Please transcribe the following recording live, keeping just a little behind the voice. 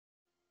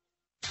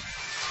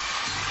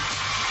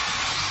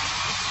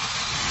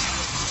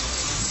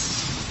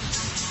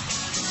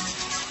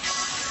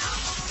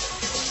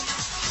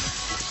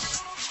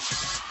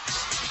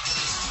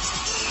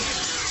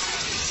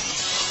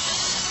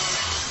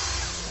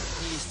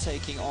He's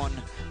taking on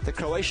the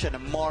Croatian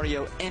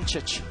Mario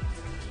Ancic.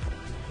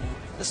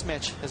 This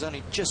match has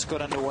only just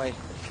got underway.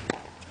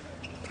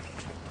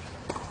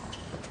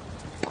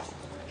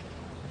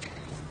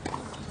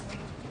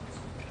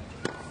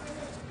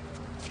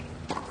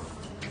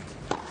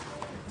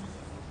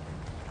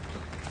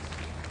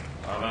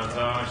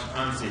 Avantage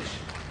Ancic.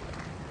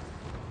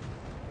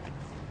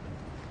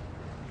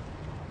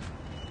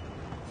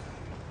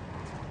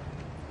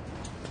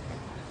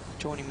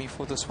 Joining me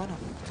for this one, I'm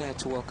glad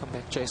to welcome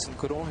back Jason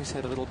Goodall, who's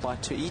had a little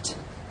bite to eat.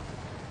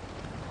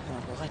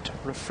 A light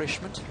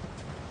refreshment.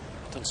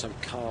 Done some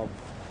carb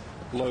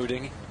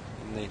loading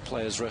in the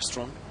players'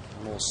 restaurant.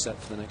 I'm all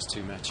set for the next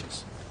two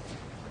matches.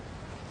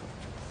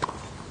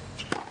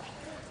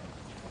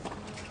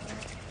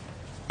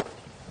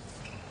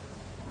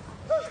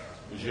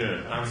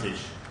 Jeu, Ancic.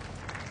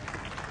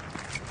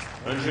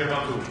 Un jeu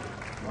partout.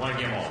 One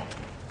game all.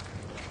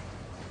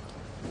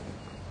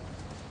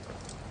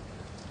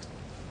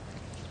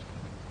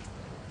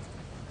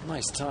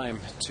 Nice time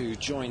to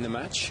join the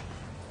match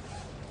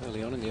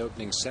early on in the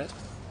opening set.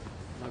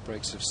 No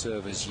breaks of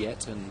serve as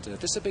yet, and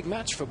this is a big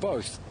match for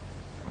both.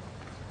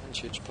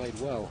 Ancic played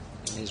well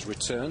in his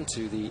return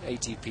to the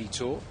ATP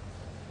Tour.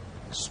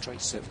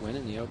 Straight set win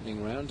in the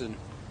opening round, and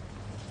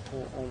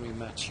poor Henri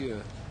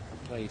Mathieu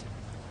played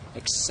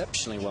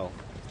exceptionally well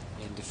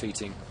in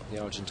defeating the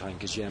Argentine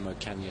Guillermo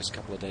Cañas a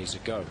couple of days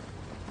ago.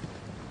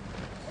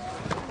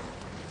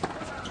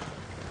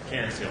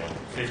 Cancel.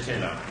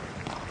 15 up.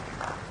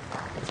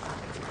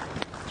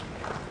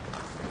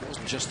 It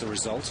wasn't just the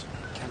result.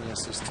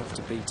 Cañas is tough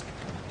to beat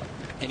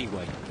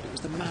anyway, but it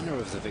was the manner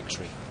of the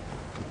victory.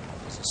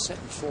 It's a set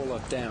and fall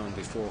up down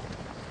before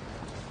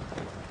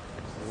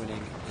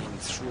winning in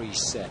 3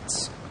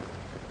 sets.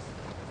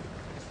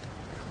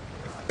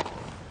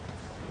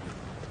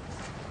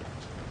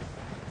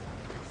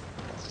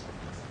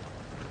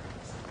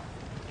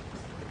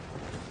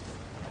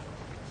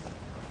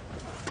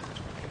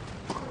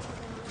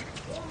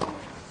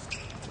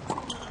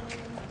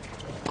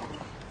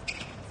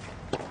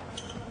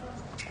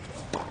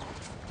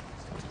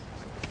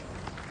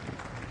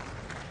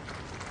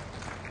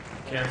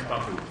 Cancel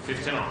partout.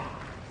 15 on.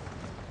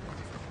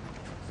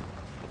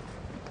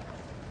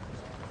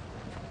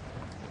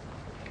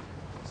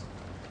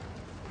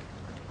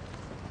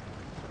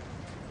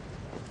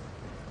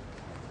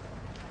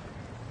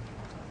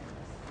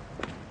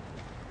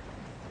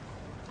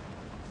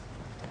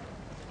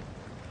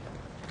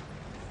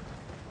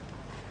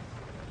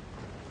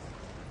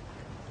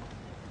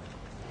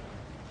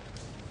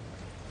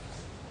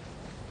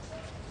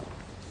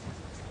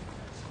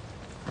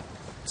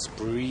 It's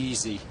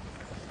breezy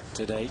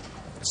today.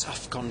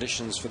 Tough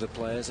conditions for the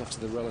players after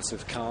the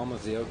relative calm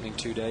of the opening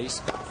 2 days.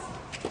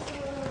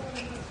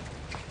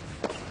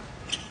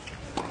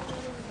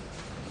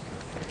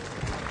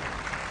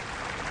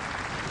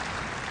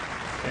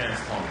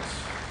 Cancel points.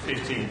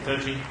 15,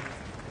 30.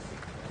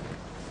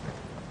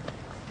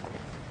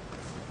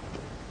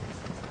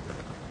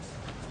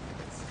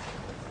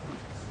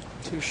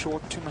 Too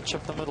short, too much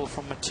up the middle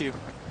from Mathieu.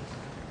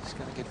 He's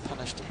going to get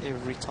punished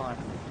every time.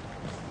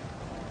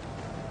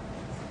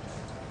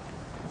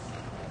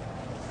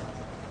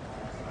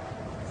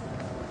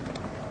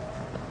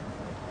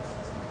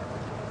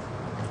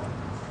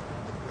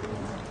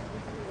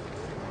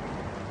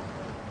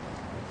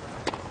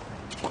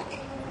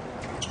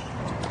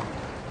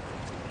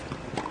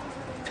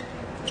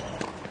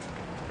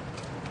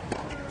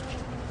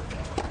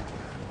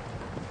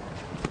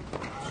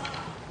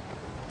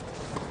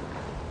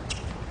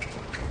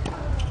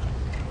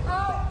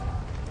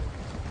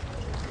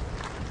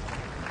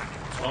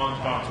 On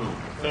partout.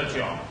 30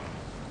 on.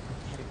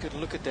 Had a good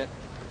look at that.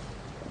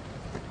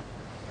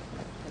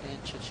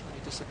 Ancic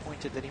really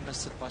disappointed that he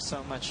missed it by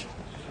so much.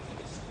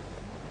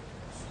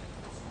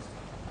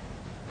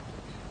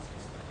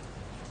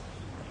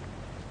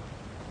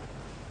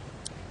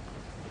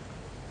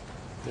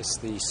 This is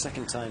the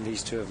second time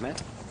these two have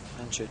met.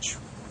 Ancic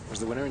was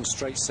the winner in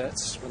straight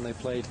sets when they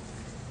played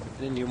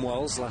in Indian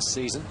Wells last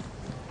season.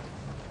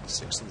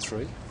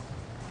 6-3.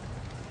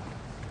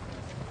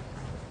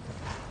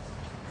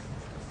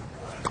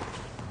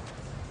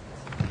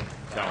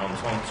 Down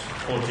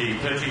 40,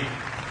 30.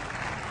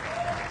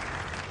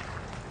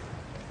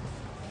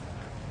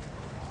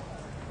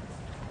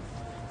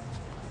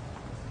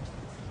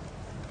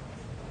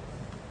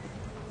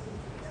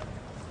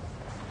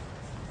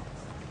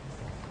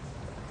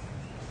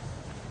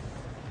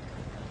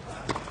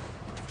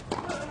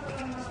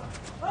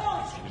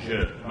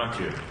 Jeu,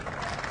 Mathieu.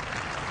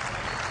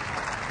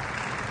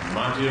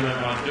 Mathieu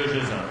mènera 2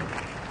 jeux 1.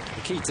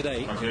 The key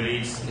today Mathieu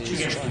leads 2 is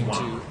games to trying 1.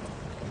 to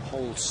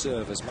hold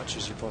serve as much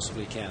as you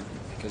possibly can,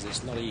 because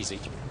it's not easy.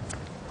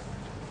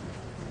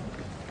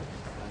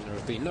 And there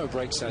have been no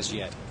breaks as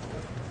yet.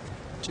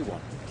 2-1.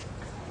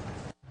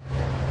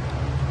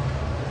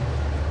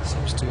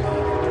 Seems to have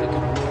a very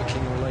good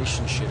working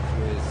relationship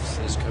with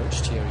his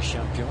coach, Thierry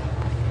Champion.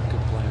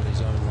 Good player in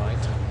his own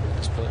right.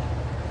 He's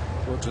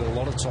worked with a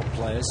lot of top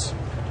players,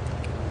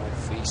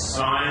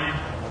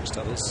 amongst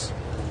others,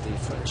 in The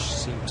French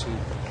seem to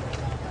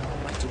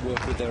like to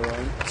work with their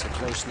own. It's a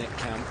close-knit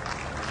camp.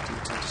 They do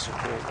tend to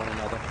support one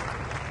another.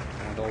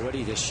 And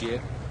already this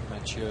year,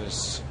 Mathieu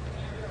has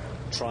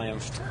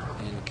triumphed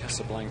in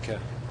Casablanca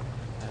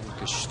and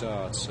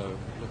Gstaad, so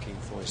looking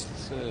for his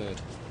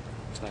third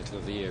title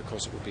of the year. Of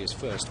course, it would be his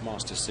first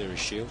Masters Series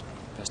Shield.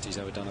 Best he's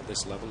ever done at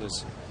this level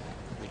is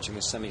reaching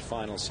the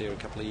semi-finals here a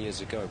couple of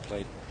years ago.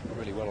 Played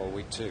really well all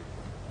week too.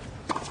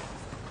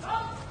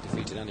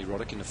 Defeated Andy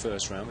Roddick in the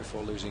first round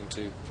before losing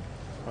to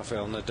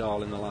Rafael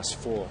Nadal in the last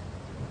 4.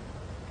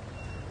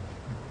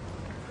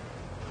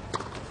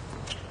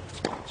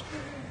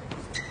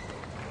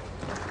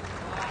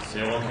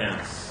 Zero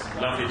points.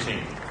 Lovely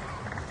team.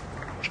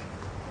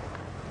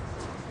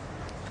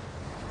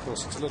 Of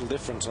course, it's a little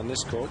different on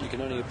this court. You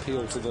can only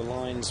appeal to the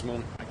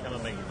linesmen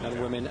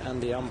and women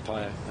and the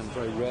umpire, and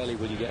very rarely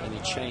will you get any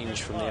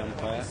change from the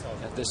umpire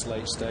at this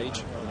late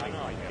stage.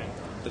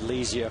 The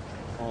Lesia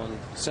on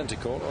centre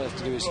court, all they have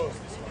to do is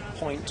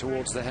point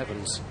towards the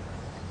heavens,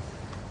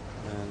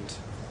 and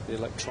the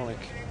electronic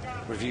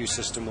review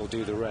system will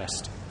do the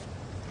rest.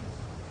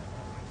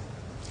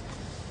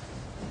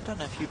 I don't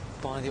know if you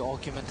buy the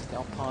argument that the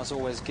umpires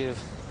always give,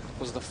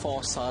 was the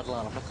far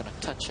sideline, I'm not going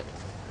to touch it.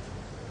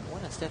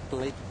 When it's that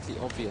blatantly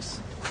obvious,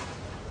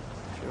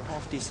 if you're a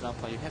half-decent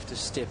umpire, you have to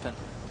step in,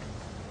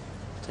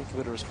 take a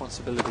bit of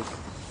responsibility.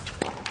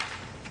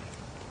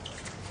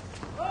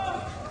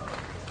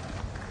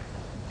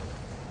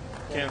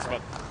 Yeah,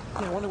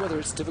 I wonder whether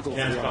it's difficult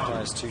for the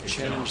umpires to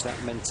change that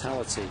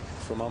mentality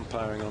from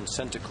umpiring on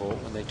centre court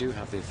when they do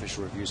have the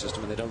official review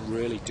system and they don't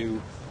really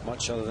do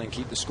much other than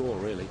keep the score,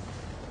 really,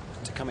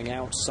 to coming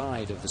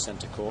outside of the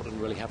centre court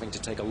and really having to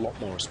take a lot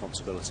more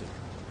responsibility.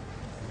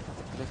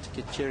 We'll have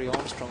to get Jerry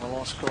Armstrong, the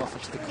last graph,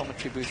 into the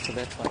commentary booth for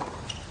that one.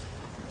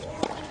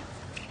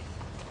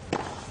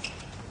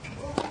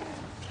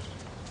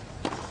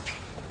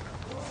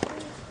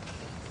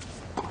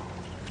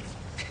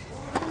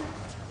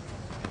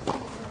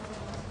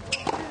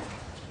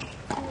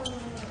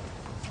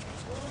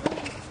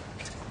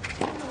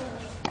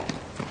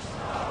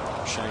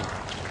 Shame.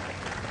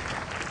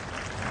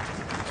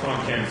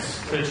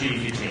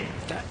 30-15.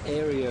 That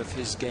area of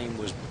his game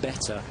was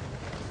better.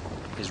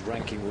 His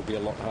ranking will be a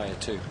lot higher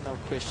too. No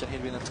question,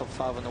 he'd be in the top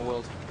 5 in the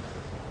world,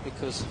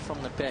 because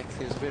from the back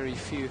there's very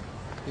few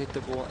who hit the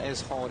ball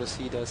as hard as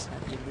he does,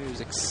 and he moves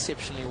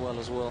exceptionally well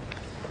as well.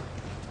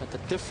 But the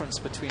difference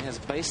between his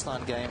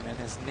baseline game and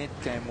his net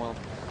game, well,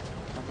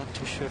 I'm not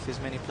too sure if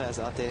there's many players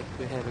out there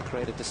who have a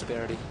greater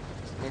disparity.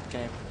 His net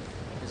game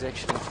is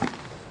actually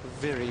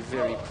very,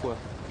 very poor.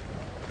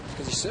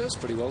 Because he serves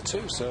pretty well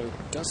too, so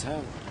does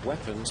have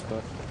weapons,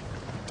 but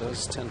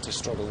does tend to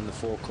struggle in the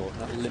forecourt.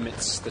 That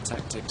limits the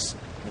tactics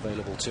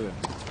available to him.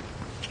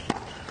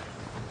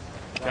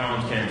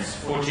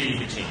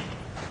 40-15.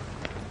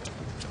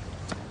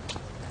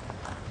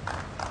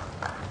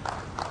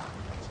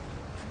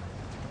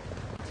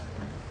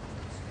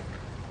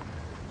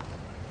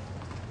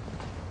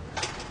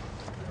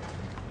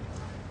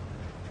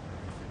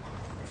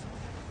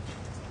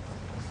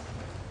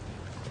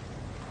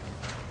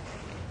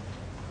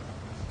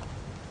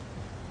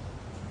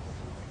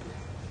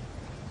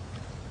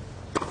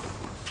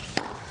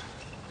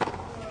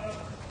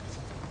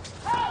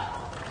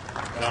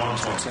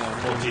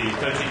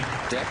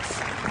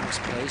 Depth in this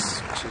place,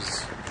 which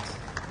is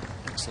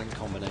an excellent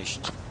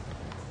combination.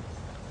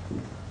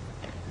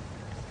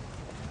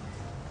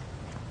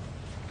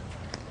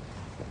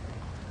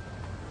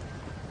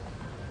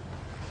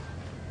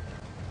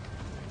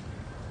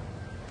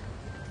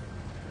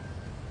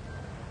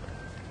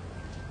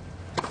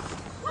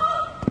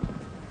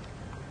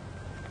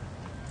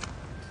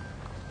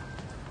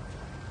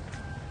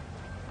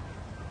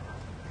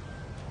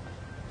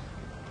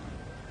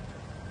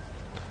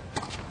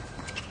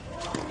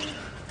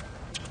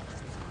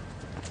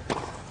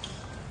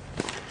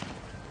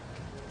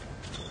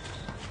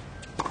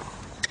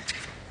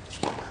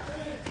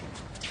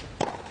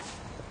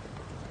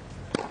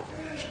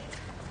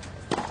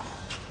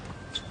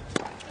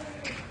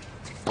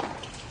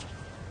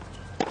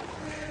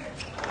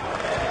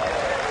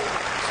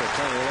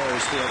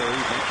 The other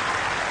evening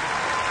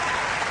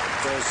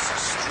does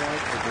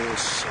strike the ball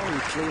so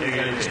cleanly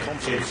in his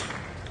confidence.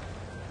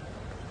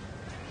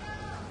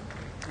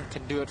 He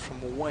can do it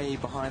from way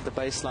behind the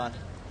baseline.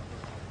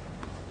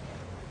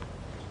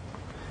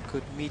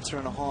 Good 1.5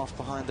 meters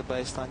behind the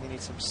baseline. You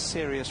need some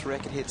serious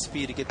racket head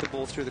speed to get the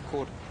ball through the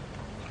court.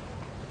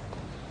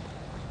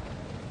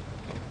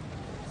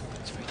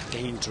 He's a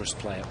very dangerous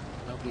player.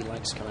 Nobody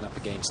likes coming up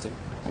against him.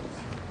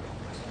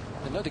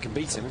 And nobody can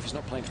beat him if he's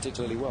not playing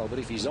particularly well, but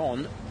if he's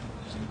on,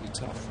 it's going to be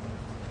tough.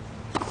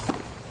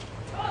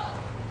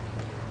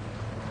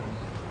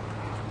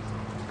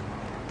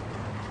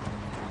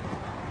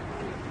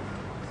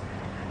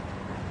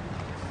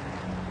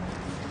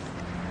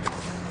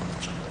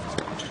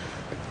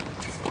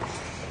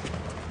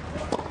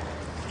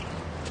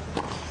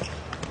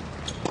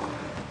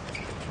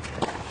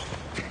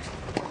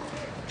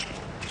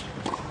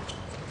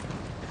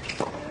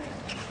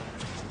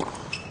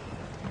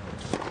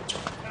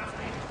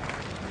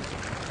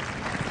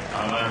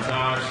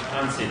 Avantage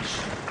Ancic.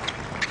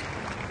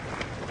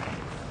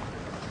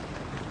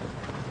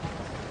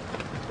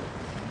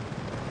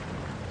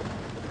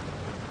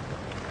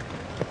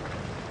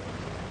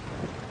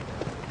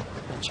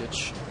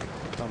 Ancic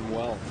done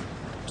well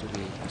to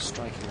be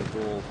striking the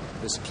ball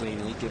this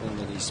cleanly, given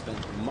that he spent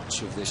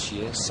much of this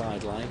year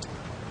sidelined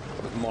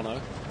with mono.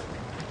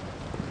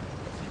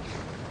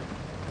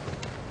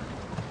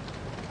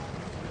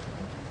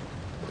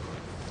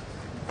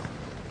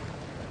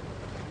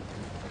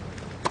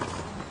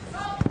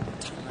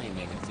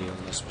 Timing of the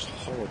illness was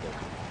horrible.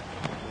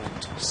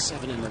 Ranked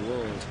 7 in the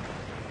world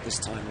this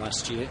time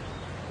last year.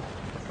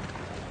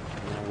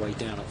 Now way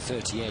down at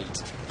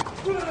 38.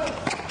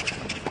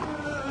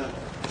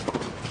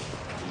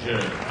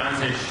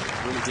 Ancic.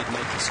 Really did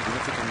make a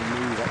significant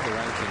move up the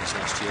rankings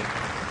last year.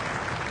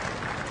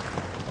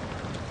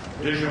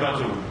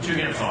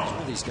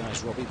 One of these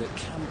guys, Robbie, that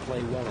can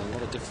play well on a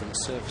lot of different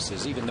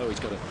surfaces. Even though he's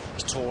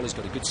tall, he's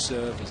got a good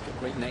serve, he's got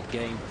great net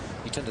game.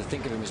 You tend to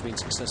think of him as being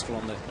successful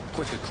on the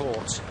quicker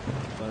courts,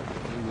 but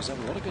he was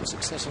having a lot of good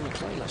success on the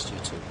clay last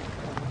year too.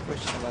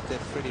 Question about that,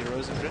 Freddie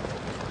Rosengren.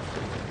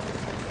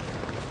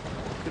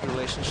 Good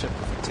relationship,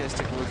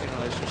 fantastic working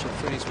relationship.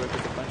 Freddie's worked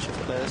with a bunch of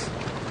players,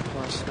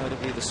 most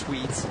notably the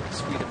Swedes,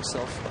 Swede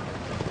himself,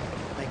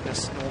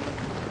 Magnus Norman,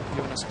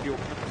 Jonas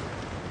Bjorkman,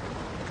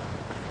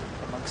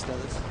 amongst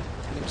others.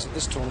 And it was at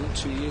this tournament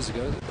 2 years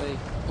ago that they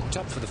hooked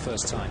up for the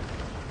first time.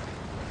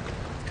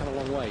 Come a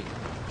long way, in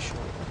a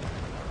short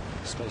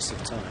space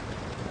of time.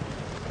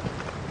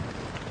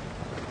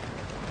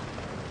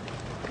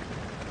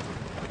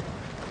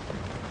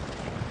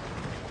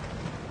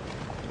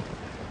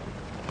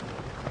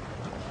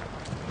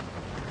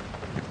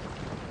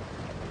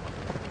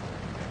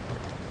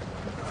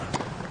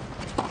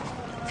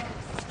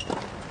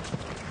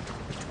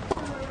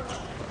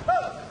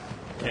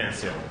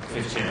 Cancel.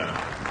 15 up.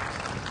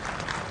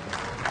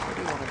 I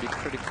do want to be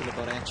critical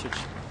about Ancic.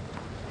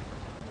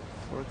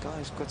 For a guy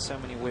who's got so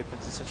many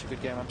weapons in such a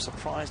good game, I'm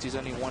surprised he's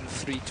only won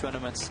 3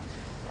 tournaments.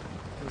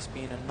 He's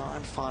been in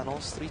 9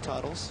 finals, 3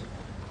 titles,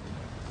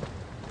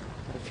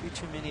 but a few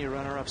too many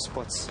runner-up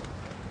spots.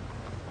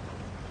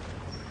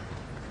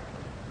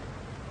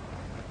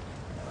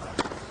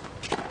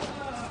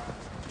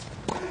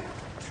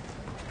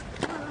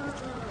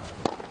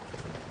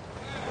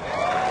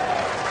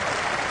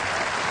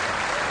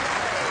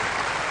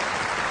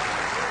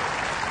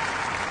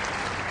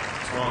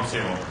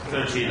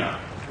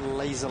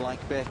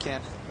 Laser-like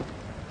backhand.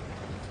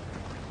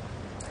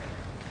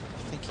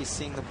 I think he's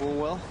seeing the ball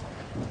well.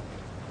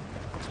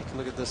 Take a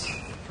look at this.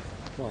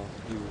 Well,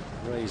 you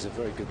raise a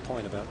very good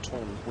point about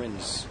tournament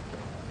wins.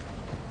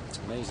 It's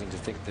amazing to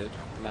think that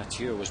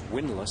Mathieu was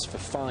winless for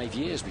 5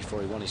 years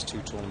before he won his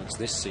 2 tournaments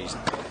this season.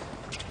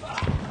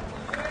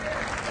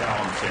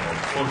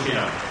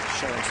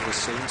 Shown to the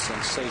scene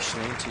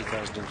sensationally in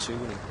 2002,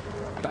 winning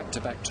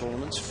back-to-back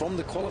tournaments from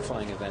the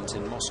qualifying event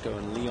in Moscow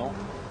and Lyon.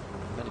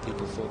 Many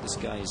people thought this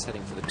guy is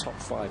heading for the top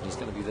 5 and he's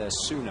going to be there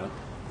sooner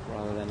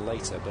rather than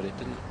later, but it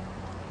didn't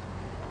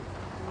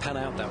pan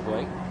out that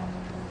way.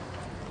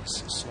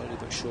 He's slowly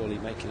but surely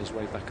making his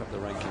way back up the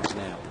rankings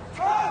now.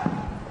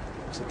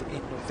 It was at the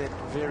end of that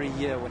very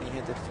year when he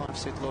had that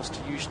 5-set loss to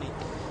Yuzhny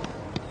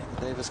in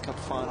the Davis Cup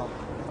final.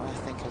 I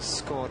think has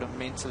scarred him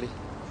mentally.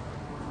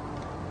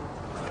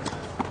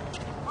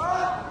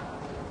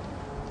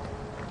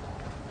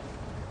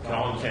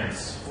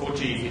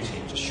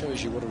 Just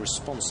shows you what a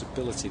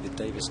responsibility the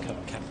Davis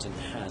Cup captain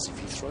has.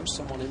 If you throw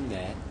someone in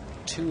there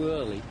too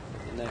early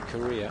in their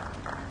career,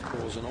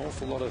 cause an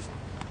awful lot of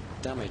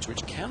damage,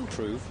 which can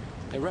prove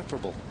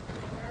irreparable.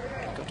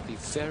 You've got to be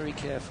very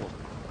careful.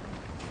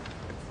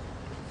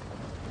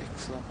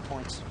 Excellent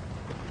point.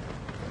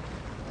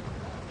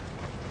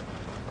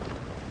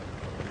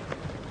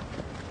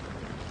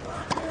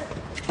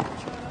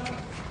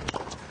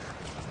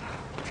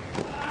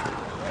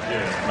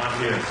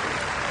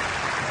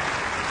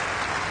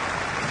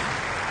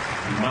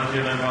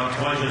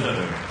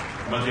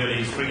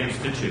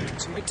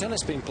 Some big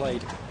tennis being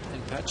played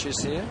in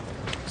patches here,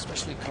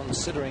 especially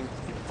considering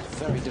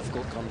very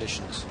difficult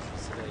conditions.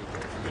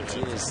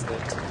 It is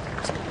that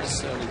it's not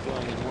necessarily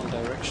blowing in one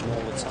direction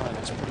all the time.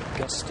 It's pretty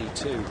gusty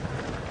too,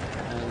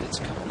 and it's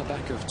come on the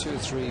back of 2 or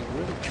 3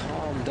 really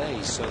calm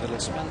days, so they'll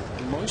spend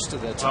most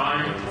of their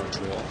time in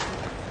Montreal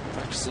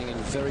practicing in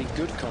very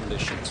good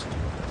conditions.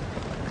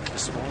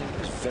 This morning it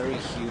was very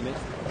humid.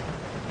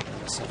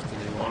 This afternoon,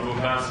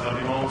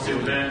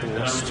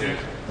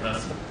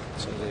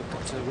 so they've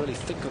got to really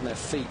think on their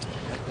feet,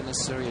 make the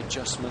necessary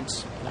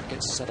adjustments, not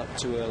get set up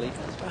too early,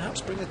 and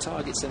perhaps bring the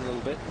targets in a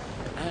little bit,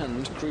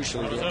 and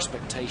crucially the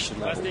expectation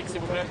level. You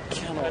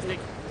cannot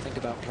think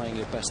about playing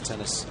your best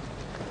tennis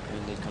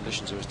when the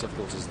conditions are as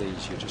difficult as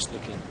these. You're just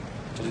looking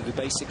to do the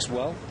basics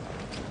well,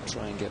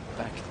 try and get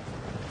back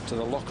to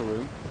the locker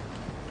room,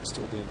 and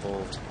still be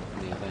involved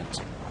in the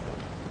event.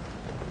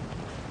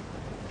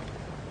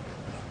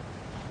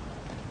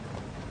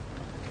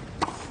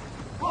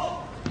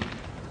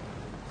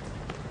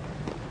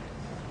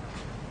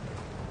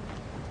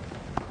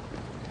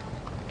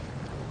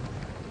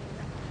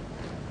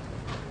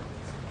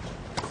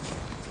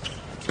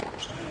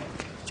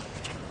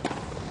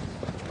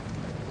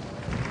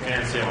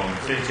 Question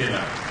 15.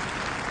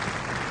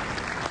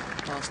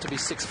 Nice to be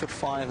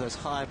 6'5", those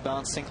high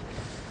bouncing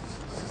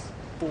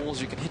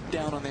balls. You can hit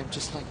down on them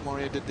just like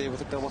Mario did there with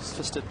a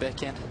double-fisted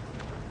backhand.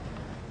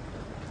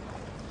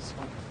 This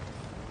one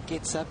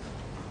gets up,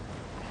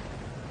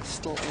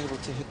 still able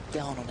to hit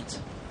down on it.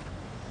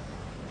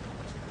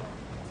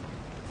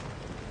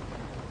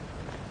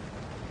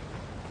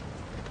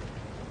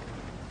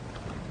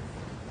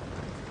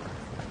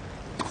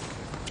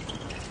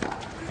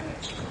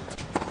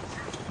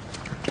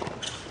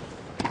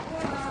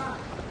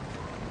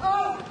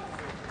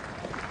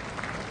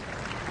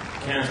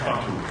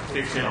 Partout.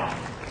 15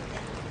 ans.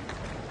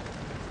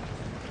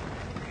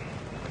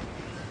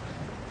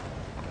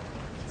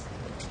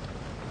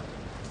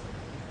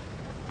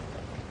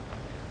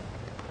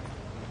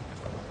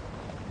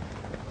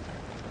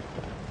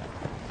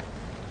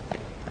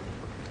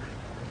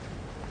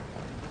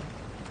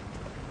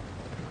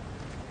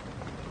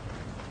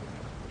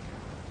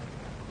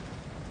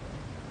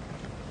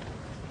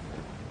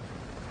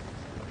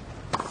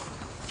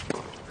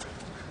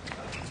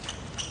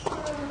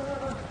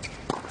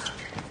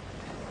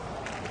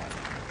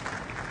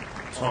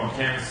 From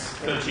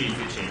 13,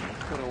 15.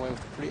 Got away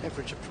with a pretty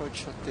average approach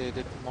shot there,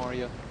 did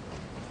Mario.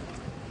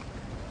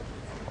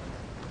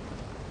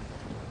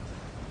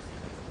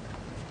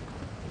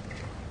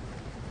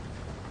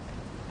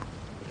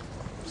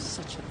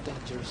 Such a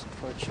dangerous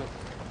approach shot.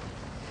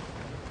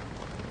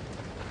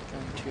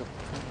 Going to your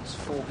opponent's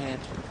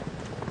forehand.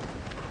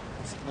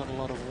 It's not a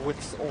lot of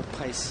width or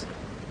pace.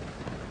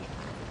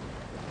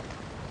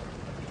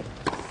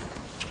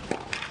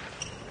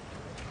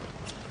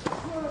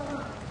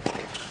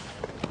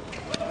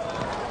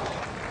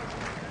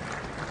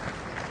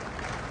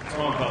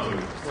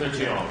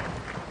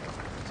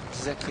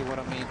 Exactly what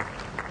I mean.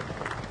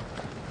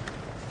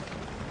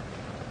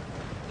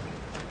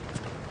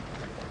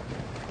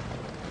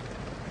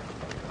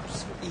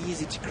 So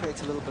easy to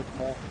create a little bit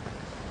more.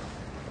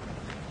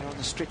 You're on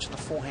the stretch on the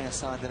forehand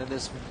side than it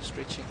is when you're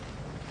stretching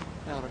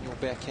out on your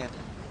backhand.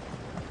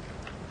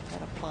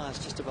 That applies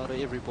just about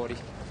to everybody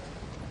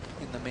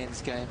in the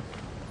men's game.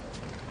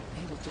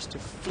 Able just to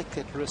flick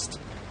that wrist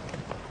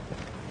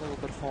a little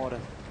bit harder.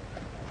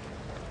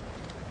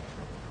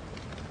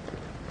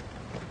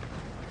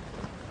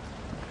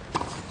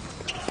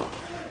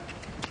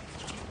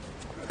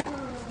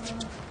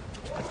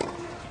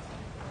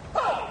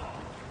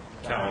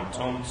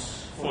 Count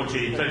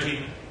 40, 30.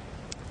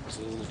 It's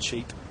a little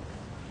cheap.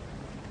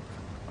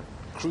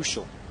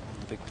 Crucial on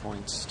the big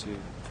points to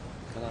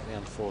cut out the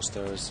unforced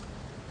errors.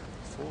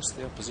 Force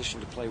the opposition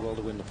to play well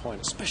to win the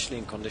point, especially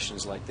in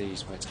conditions like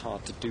these where it's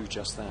hard to do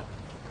just that.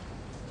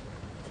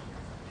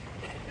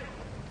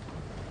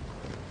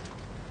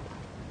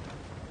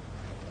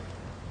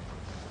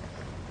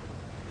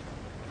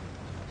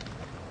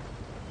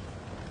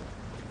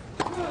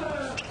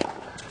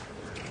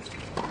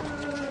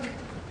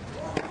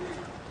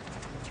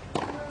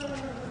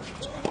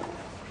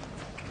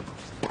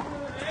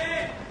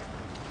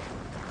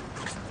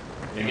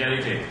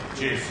 Égalité.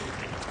 Juste.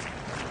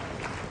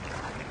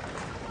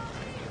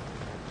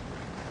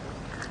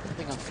 The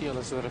thing I feel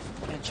is that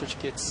if Ancic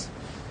gets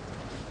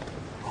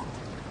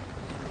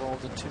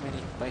involved in too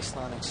many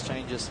baseline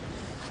exchanges,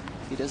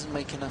 if he doesn't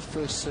make enough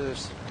first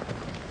serves,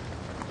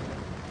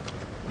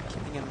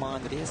 keeping in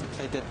mind that he hasn't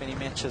played that many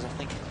matches, I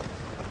think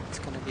it's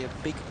going to be a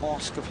big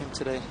ask of him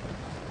today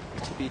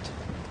to beat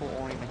Paul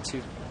Henri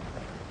Mathieu.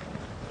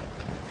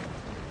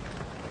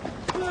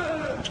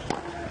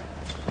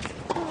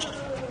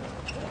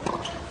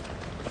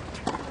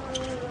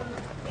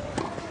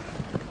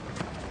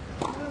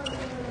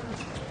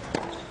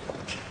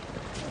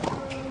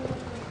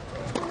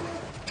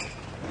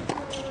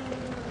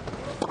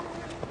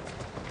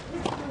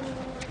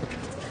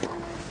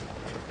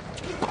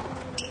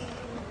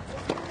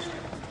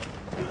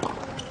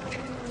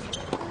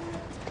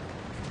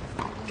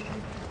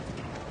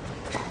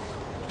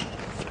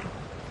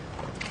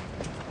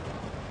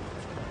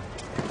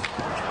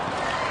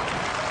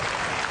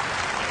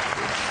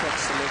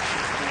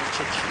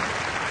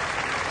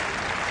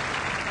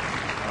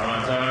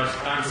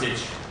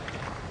 Ancic.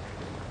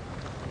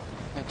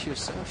 Mathieu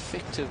so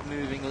effective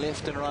moving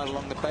left and right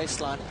along the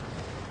baseline.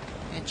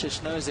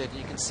 Ancic knows that.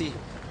 You can see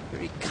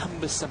very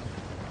cumbersome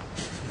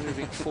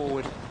moving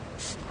forward.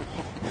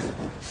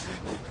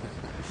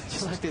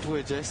 Just like that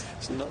word, Jace.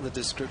 It's not the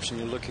description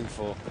you're looking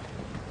for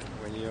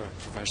when you're a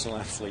professional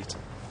athlete.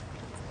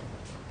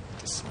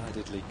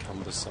 Decidedly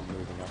cumbersome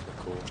moving up the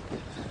court.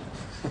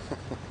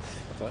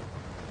 But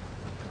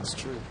it's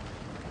true.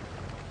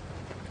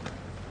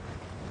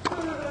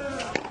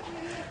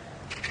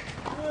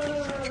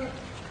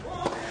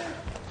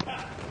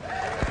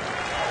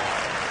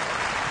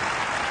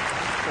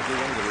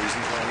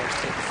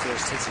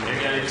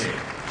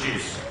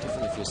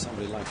 Definitely if you're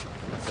somebody like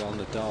Rafael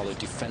Nadal who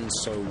defends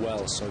so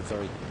well, so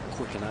very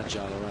quick and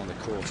agile around the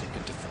court, he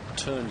can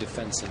turn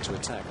defense into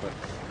attack, but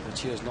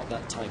Mathieu's not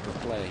that type of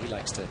player. He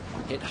likes to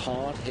hit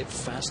hard, hit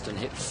fast and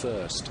hit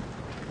first. A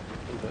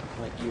little bit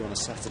like you on a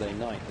Saturday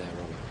night there,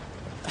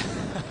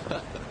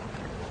 Robbie.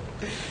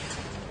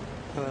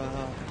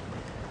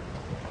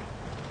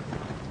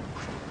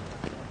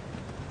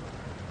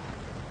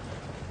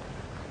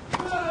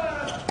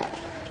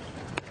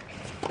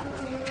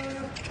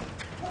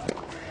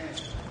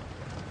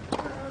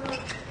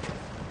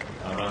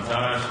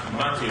 Avantage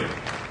Mathieu.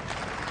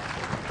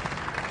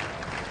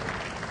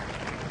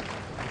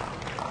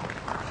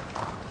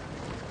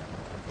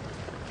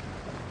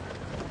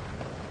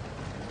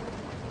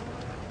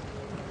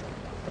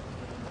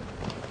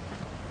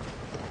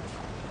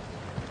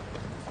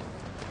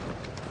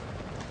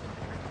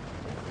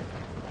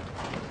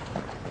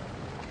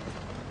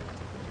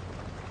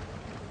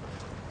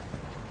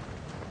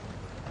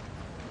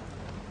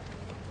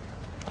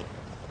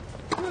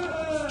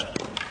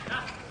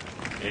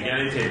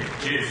 Égalité,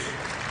 Jeff.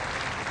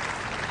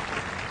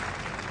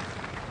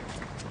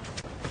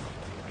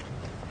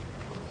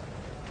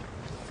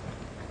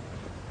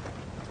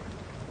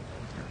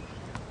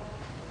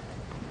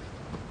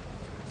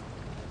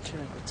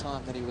 During the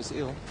time that he was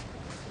ill,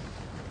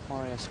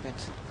 Mario spent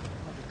a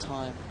lot of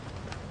time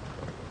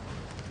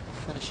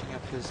finishing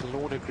up his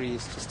law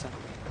degrees, just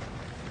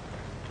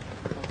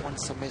one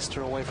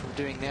semester away from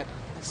doing that.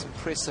 That's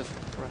impressive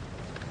for a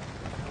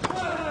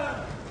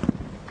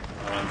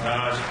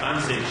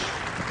Ancic.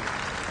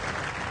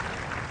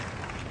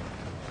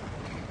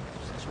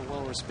 such a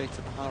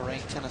well-respected and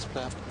high-ranked tennis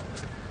player.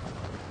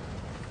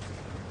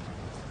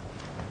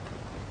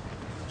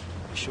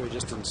 I'm sure he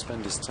just didn't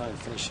spend his time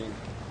finishing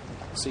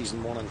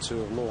season 1 and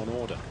 2 of Law and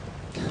Order.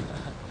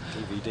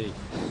 DVD.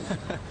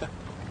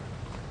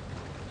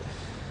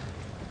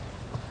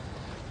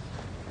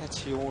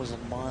 That's yours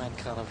and mine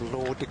kind of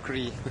law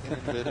degree, in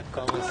inverted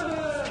commas.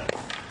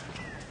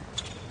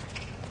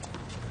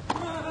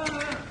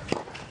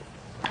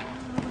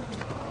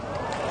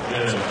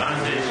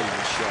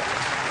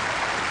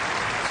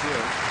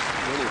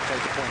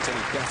 Played the point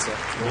any better.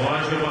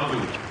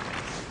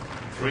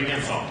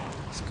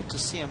 It's good to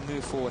see him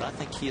move forward. I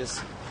think he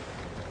is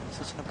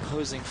such an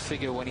imposing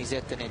figure when he's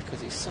at the net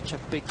because he's such a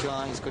big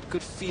guy. He's got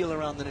good feel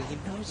around the net. He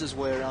knows his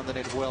way around the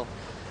net well.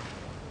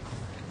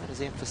 That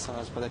is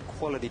emphasized by that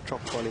quality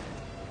drop volley.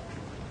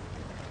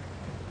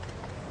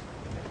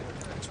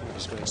 It's one of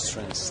his great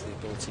strengths, the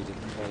ability to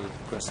play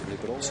aggressively,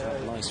 but also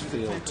have a nice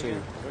feel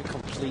too. Very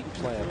complete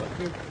player, but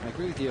I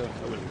agree with your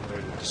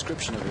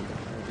description of him.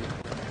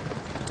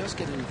 He does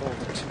get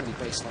involved in too many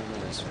baseline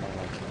errors for my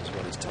liking as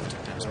well. He's tough to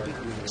pass, big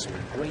wings,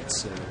 great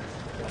serve,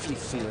 lovely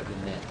feel at the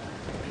net.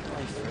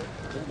 Life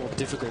a little more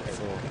difficult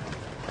for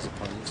his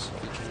opponents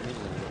if he came in a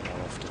little bit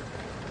more often.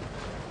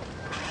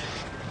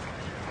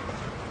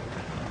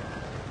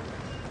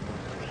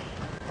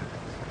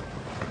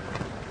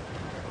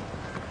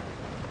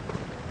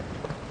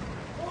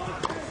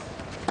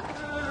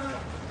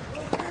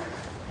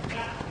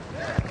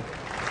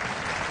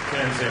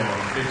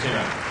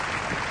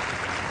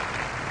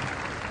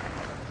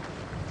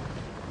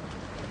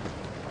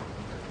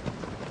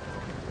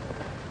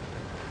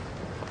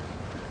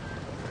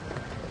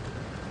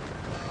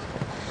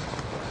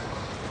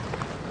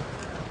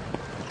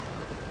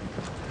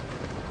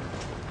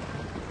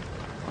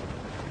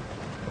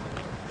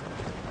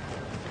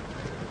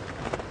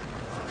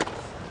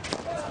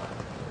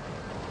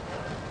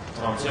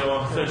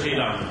 Mathieu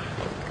 39.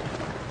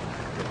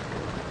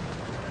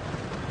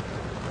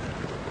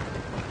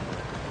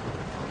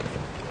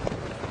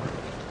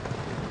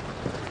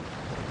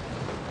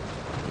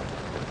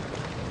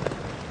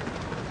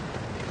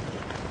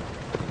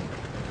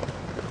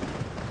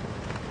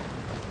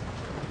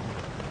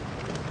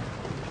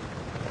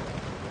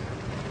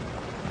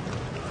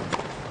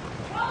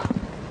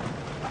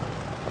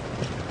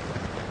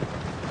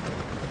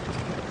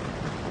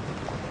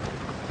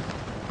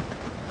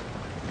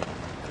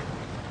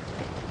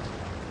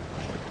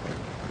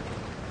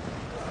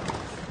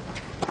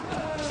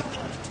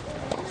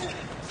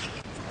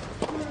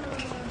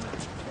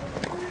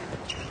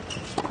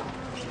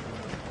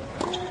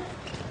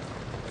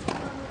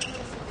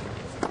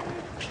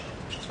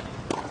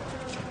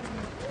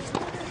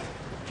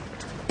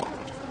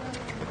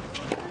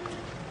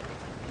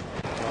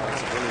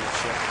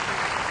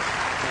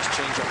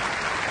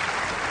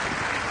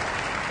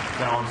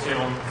 Down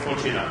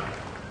 7-49.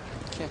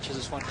 Catches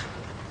this one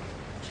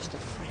just a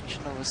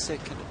fraction of a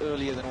second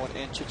earlier than what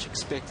Ancic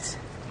expects.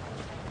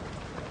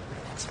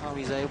 That's how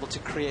he's able to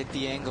create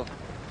the angle.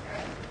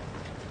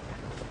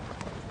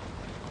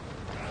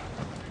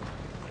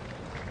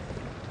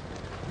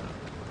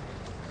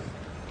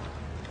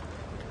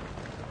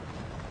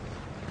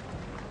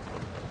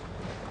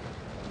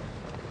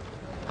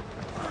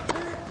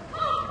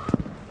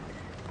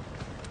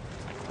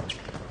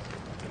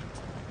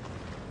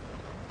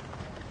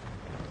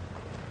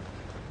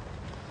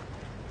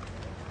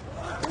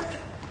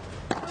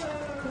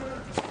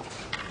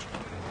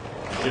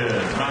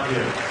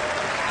 Mathieu.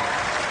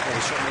 Well,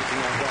 the shot making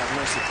on that,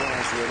 no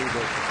surprise really,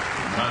 but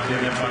Mathieu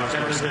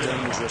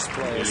dangerous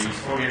players. It's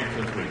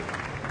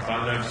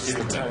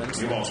the talent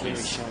that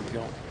Thierry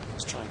Champion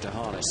is trying to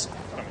harness.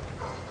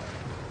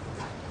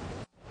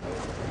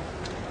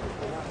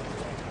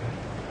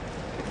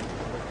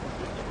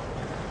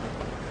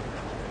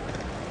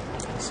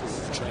 So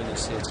the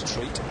trainer's here to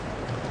treat.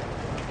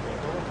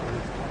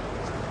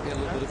 Get a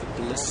little bit of a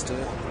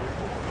blister.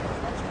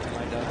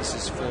 Like that. This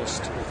is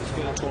first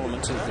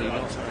tournament of the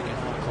North American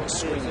hardcourt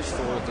swing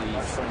for the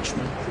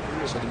Frenchman.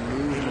 So the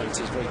movement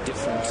is very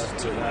different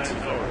to what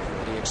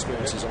he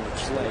experiences on the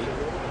clay.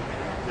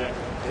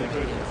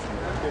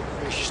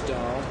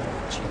 Stahl.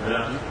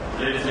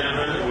 Ladies and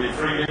gentlemen, with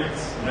 3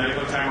 minutes,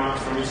 medical timeout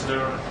from Mr.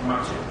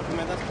 Mathieu.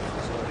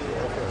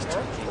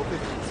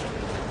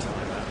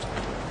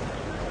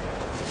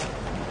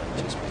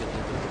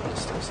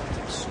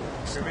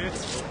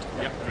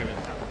 Yep, 3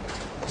 minutes.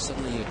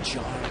 Suddenly you're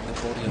jarring the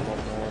body a lot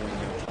more when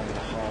you're playing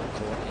the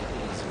hardcourt. It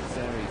is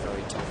very,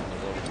 very tough on the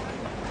body.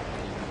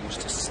 You're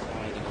used to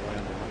sliding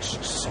around a much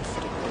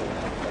softer ball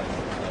out there.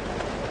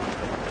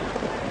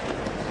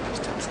 It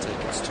starts to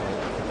take its toll.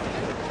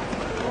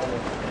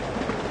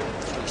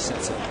 3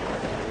 sets up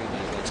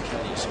really against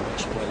Kenny, so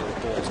once you play little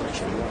balls, make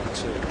sure 1 or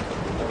 2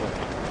 lower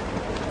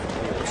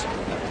balls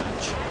in that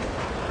match.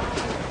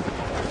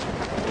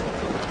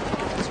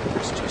 So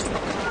it's just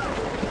that.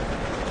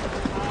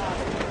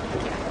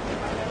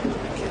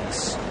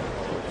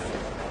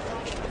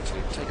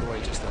 Take away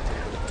just that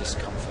little bit of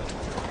discomfort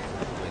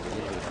with a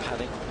little bit of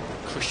padding,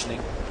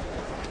 cushioning.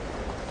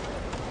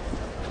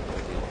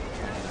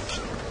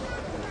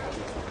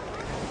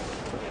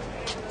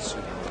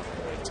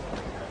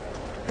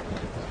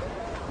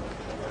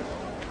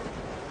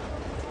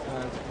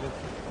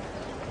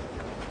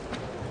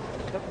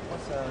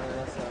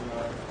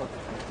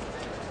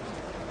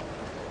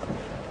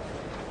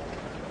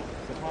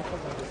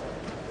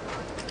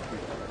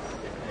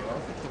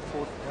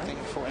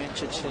 Thing for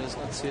Ancic is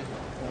not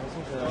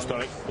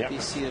to be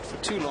seated for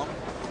too long.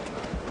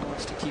 He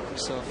wants to keep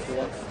himself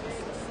warm.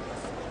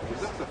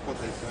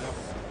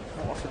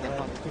 More often than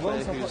not, the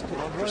player who's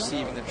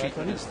receiving the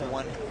treatment is the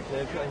one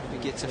who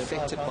gets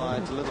affected by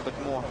it a little bit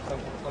more.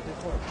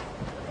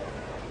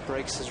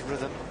 Breaks his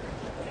rhythm.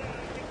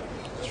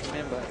 Just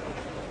remember,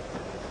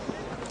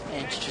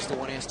 Ancic is the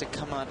one who has to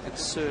come out and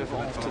serve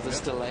after this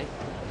delay.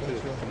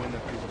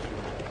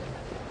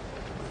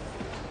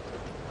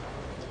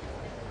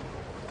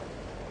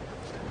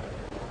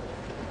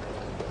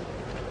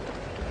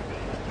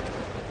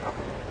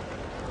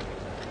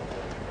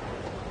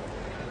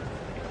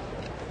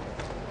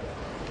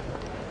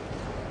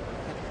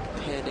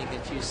 Padding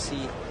that you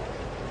see,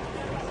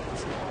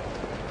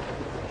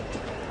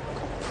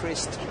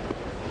 compressed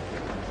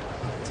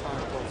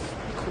type of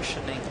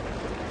cushioning.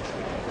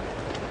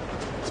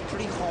 It's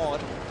pretty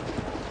hard.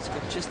 It's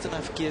got just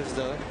enough give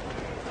though.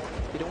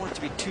 You don't want it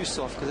to be too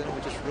soft because then it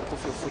will just rip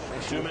off your foot and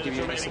actually won't give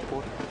you any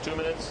support. 2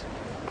 minutes.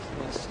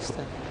 So it's just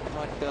a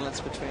right balance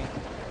between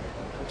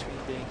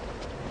being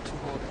too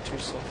hard and too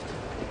soft.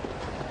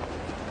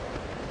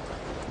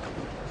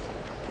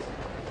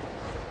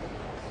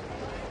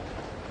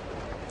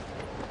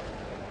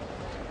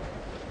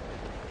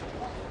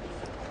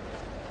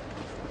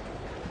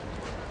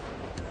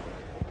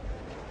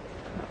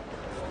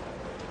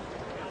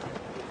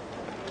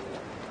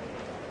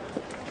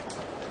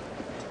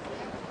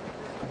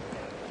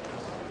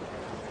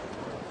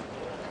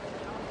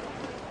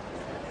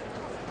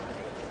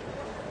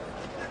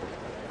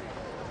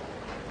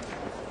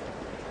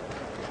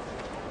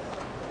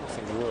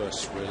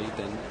 Worse really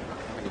than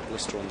having a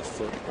blister on the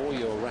foot or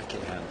your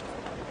racket hand.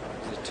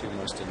 Those are the 2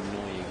 most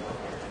annoying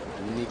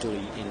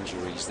niggly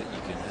injuries that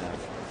you can have.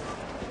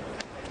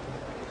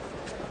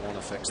 One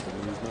affects the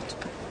movement,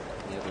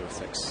 the other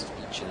affects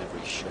each and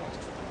every shot.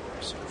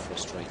 So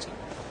frustrating.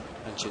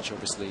 Ancic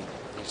obviously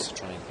needs to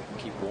try and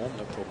keep warm,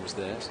 no problems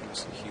there,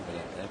 seems humid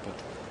out there,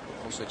 but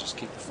also just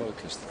keep the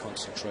focus, the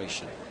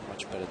concentration.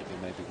 Much better to be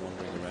maybe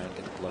wandering around,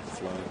 get the blood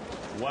flowing.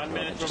 1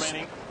 minute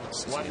remaining.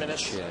 1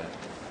 minute.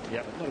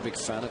 Yep. Not a big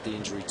fan of the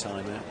injury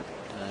timeout,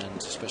 and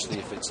especially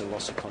if it's a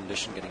loss of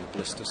condition, getting a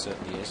blister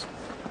certainly is.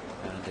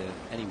 And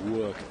any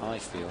work, I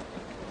feel,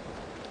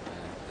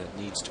 that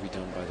needs to be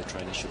done by the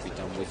trainer should be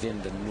done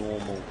within the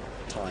normal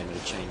time of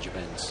a change of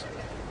ends,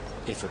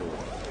 if at all.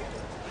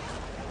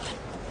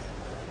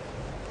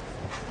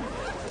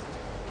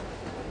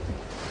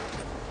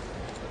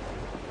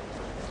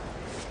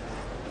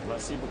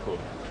 Merci beaucoup.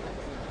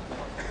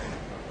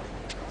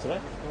 C'est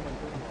vrai?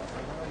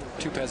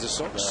 2 pairs of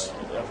socks.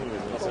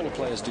 Not all the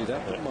players do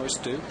that, but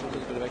most do. A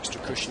little bit of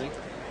extra cushioning.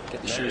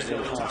 Get the shoes a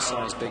little half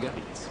size bigger.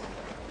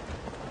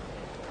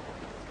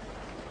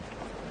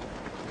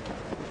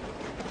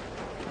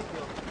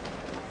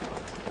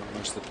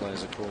 Most of the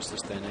players, of course,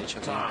 this day and age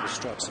have the ankle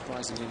strap.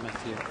 Surprisingly,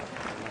 Mathieu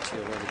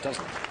rather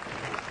doesn't.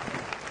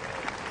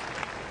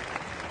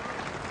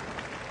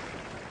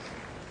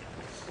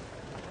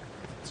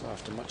 So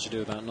after much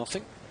ado about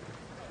nothing,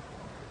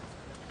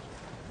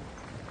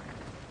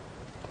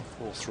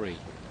 4-3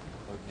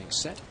 opening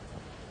set.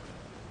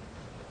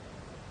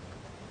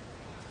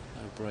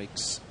 No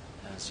breaks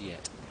as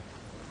yet.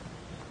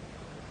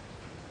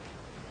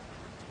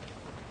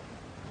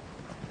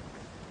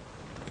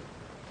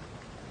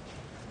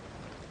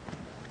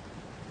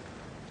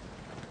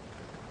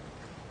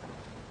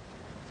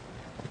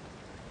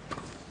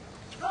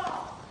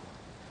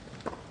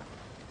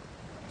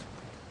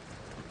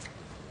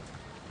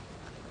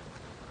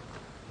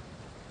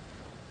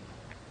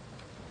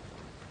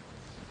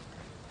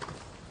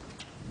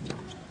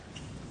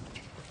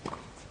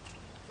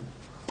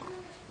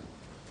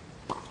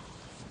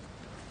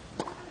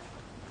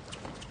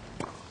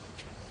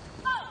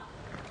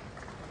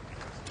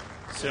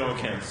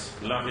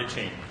 0-15, lave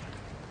chain.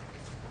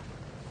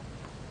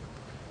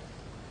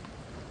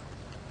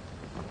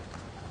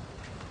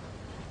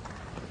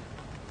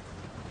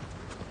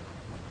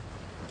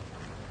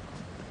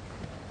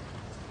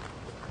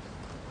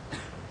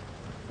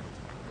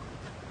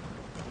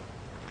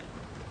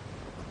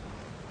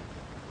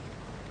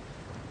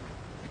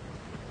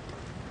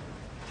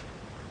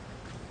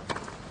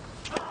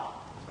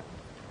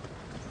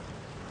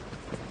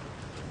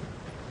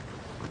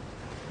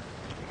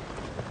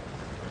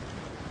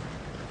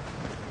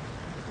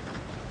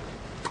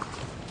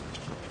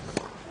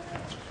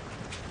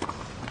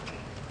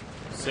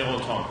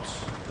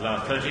 La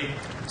 30.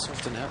 This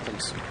often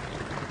happens.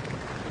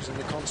 Losing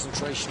the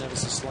concentration ever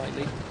so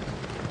slightly.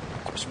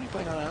 Especially when you're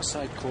playing on an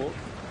outside court.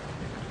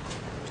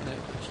 You know,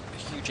 a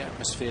huge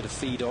atmosphere to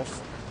feed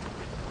off.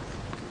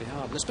 It can be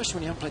hard, and especially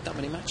when you haven't played that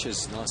many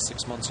matches in the last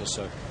 6 months or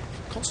so.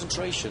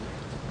 Concentration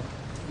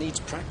needs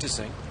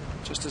practicing,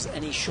 just as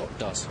any shot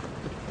does.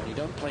 When you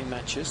don't play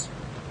matches,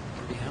 it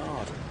can be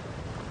hard to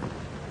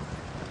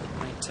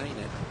maintain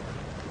it.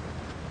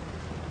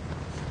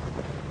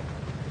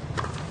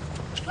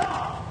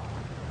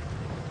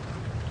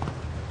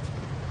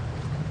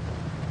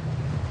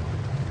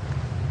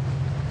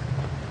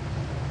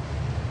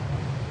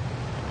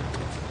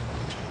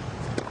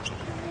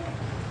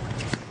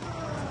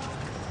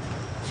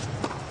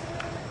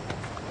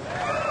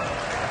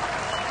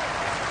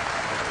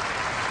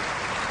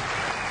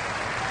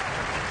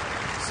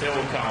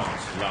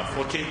 La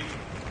 40.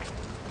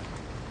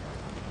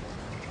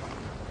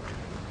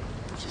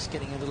 Just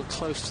getting a little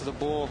close to the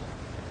ball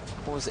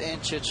was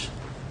Ancic.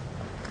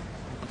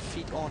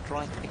 Feet aren't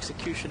right,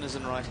 execution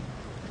isn't right.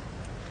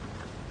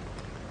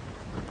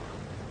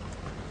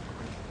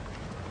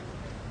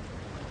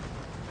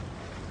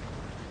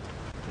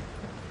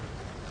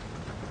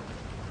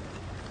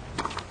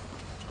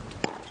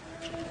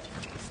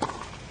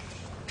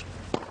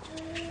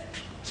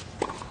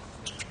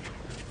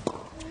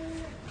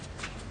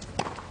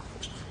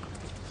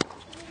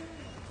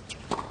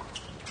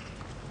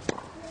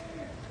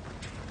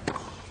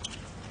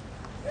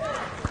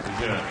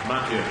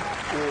 Mathieu.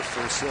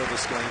 Awful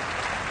service game.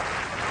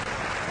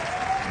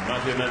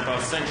 Mathieu mène par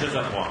 5 jeux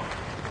à 3.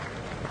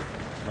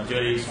 Mathieu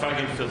leads 5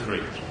 games to 3.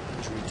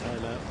 Injury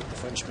timeout the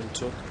Frenchman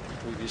took.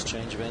 Previous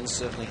change of ends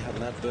certainly had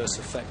an adverse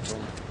effect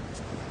on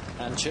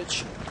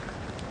Ancic.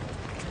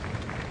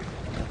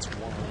 That's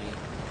why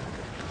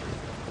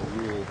the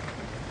rule,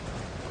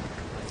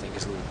 I think,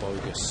 is a little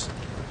bogus.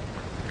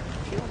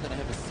 If you're going to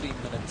have a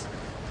 3-minute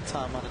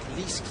timeout, at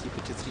least keep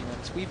it to 3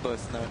 minutes. We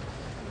both know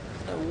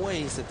no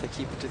ways that they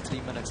keep it to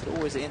 3 minutes. It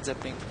always ends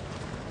up being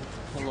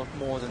a lot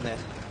more than that.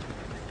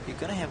 You're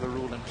going to have a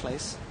rule in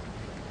place.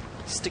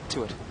 Stick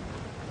to it.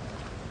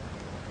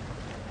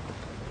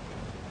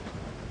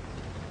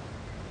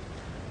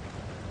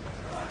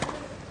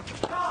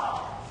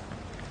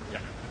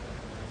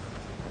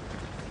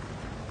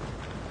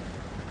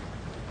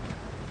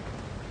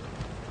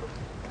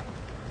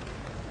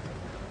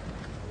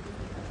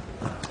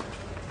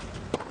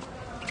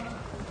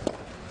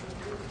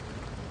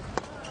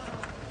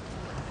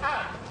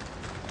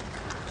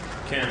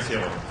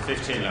 Cancel,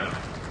 15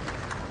 left.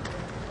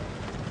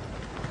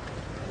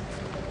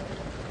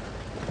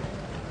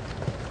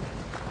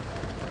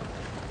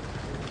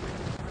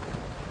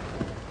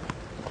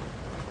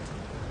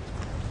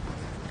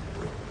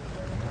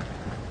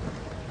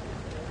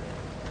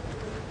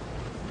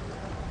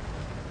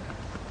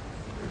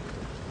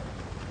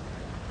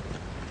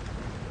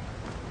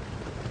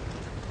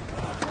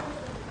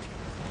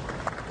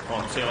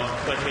 On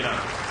 30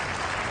 left.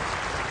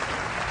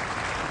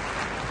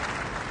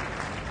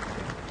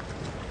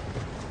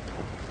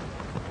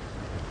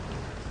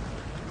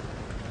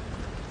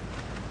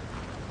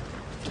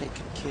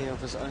 Care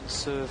of his own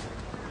serve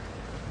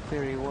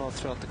very well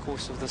throughout the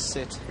course of this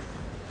set.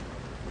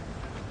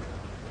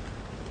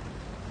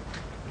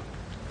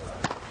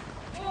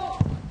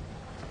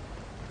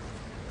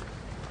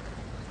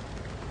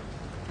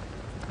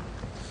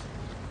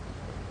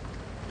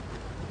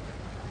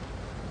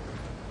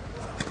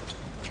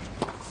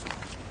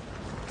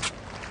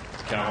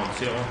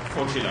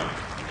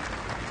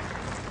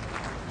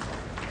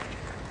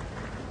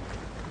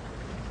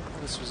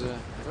 This was a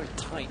very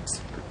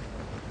tight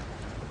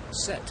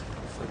set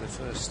for the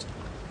first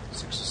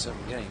 6 or 7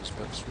 games,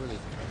 but it's really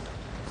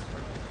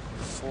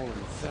fallen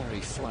very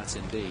flat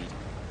indeed.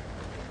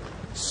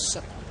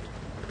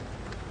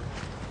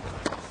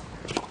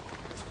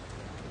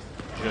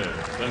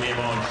 Premier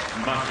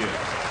Mathieu.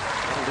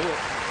 That'll do it.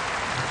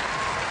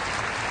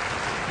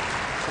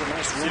 Put a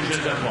nice run at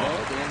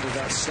the end of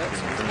that set.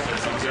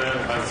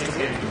 6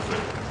 games to 3.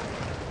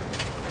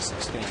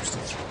 6 games to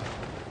 3.